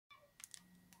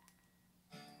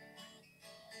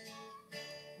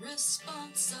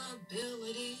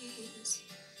responsibilities.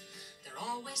 They're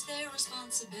always their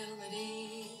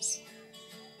responsibilities.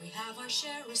 We have our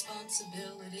shared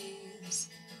responsibilities.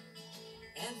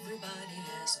 Everybody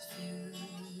has a few.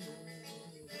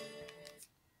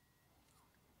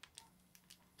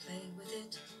 Play with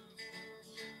it.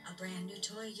 A brand new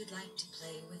toy, you'd like to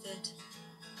play with it.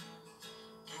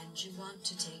 And you want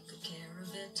to take good care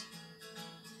of it,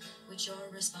 which you're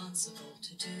responsible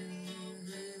to do.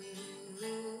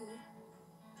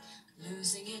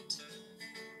 Losing it.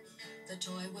 The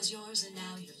toy was yours and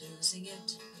now you're losing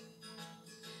it.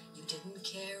 You didn't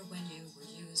care when you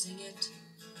were using it.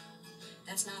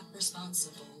 That's not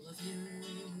responsible of you.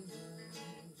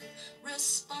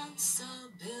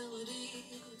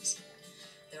 Responsibilities.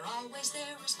 They're always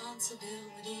their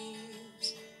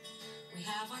responsibilities. We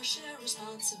have our shared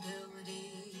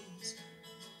responsibilities.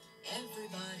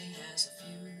 Everybody has a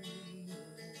few.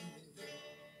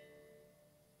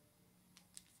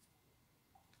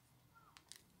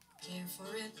 Care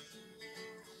for it.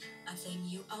 A thing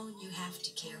you own, you have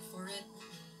to care for it.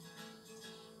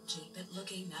 Keep it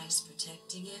looking nice,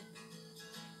 protecting it.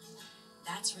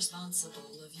 That's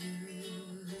responsible of you.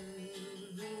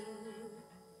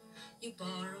 You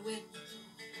borrow it.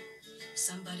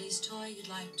 Somebody's toy, you'd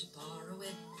like to borrow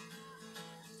it.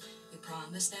 You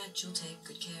promise that you'll take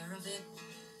good care of it.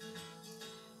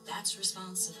 That's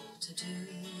responsible to do.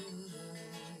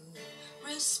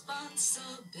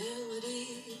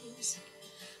 Responsibilities.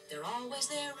 They're always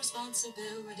their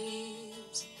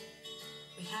responsibilities.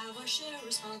 We have our shared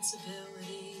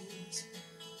responsibilities.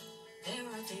 There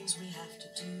are things we have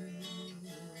to do.